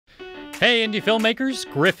Hey indie filmmakers,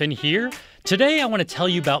 Griffin here. Today I want to tell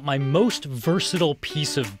you about my most versatile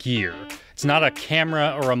piece of gear. It's not a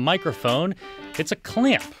camera or a microphone, it's a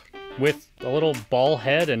clamp with a little ball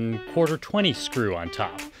head and ¼ screw on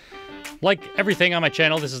top. Like everything on my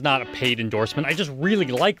channel, this is not a paid endorsement, I just really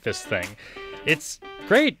like this thing. It's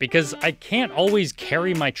great because I can't always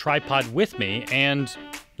carry my tripod with me, and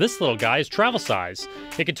this little guy is travel size.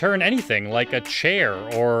 It can turn anything like a chair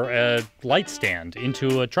or a light stand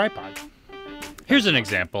into a tripod. Here's an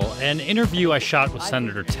example, an interview I shot with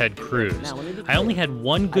Senator Ted Cruz. I only had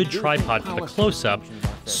one good tripod for the close-up,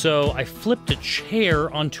 so I flipped a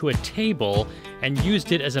chair onto a table and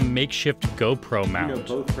used it as a makeshift GoPro mount.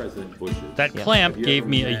 That clamp gave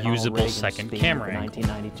me a usable second camera angle.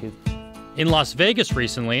 In Las Vegas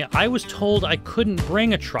recently, I was told I couldn't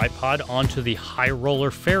bring a tripod onto the high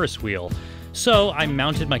roller Ferris wheel, so I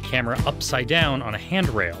mounted my camera upside down on a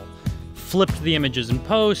handrail, flipped the images in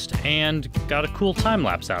post, and got a cool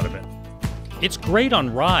time-lapse out of it. It's great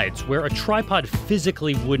on rides where a tripod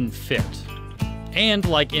physically wouldn't fit. And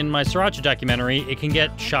like in my Sriracha documentary, it can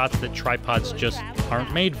get shots that tripods just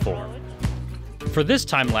aren't made for. For this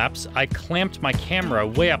time-lapse, I clamped my camera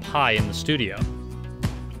way up high in the studio.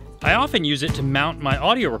 I often use it to mount my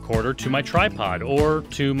audio recorder to my tripod or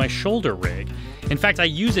to my shoulder rig. In fact, I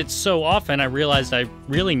use it so often I realized I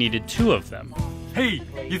really needed two of them. Hey,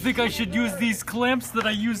 you think I should use these clamps that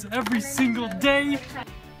I use every single day?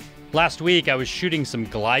 Last week, I was shooting some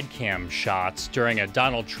glide cam shots during a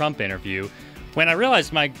Donald Trump interview when I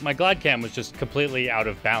realized my glide cam was just completely out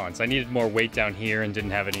of balance. I needed more weight down here and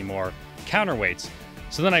didn't have any more counterweights.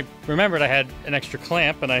 So then I remembered I had an extra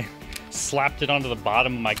clamp and I slapped it onto the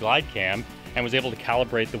bottom of my glide cam and was able to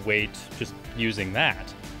calibrate the weight just using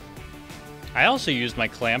that. I also used my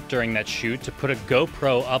clamp during that shoot to put a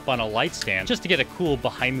GoPro up on a light stand just to get a cool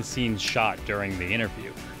behind-the-scenes shot during the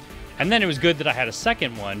interview. And then it was good that I had a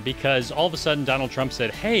second one because all of a sudden Donald Trump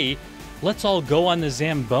said, "Hey, let's all go on the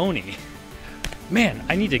Zamboni." Man,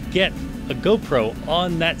 I need to get a GoPro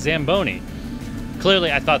on that Zamboni.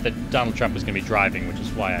 Clearly I thought that Donald Trump was going to be driving, which is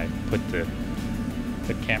why I put the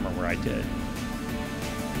camera where I did.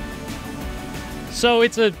 So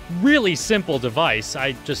it's a really simple device,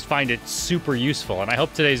 I just find it super useful, and I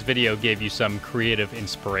hope today's video gave you some creative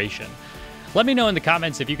inspiration. Let me know in the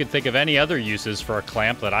comments if you could think of any other uses for a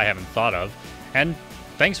clamp that I haven't thought of, and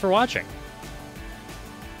thanks for watching.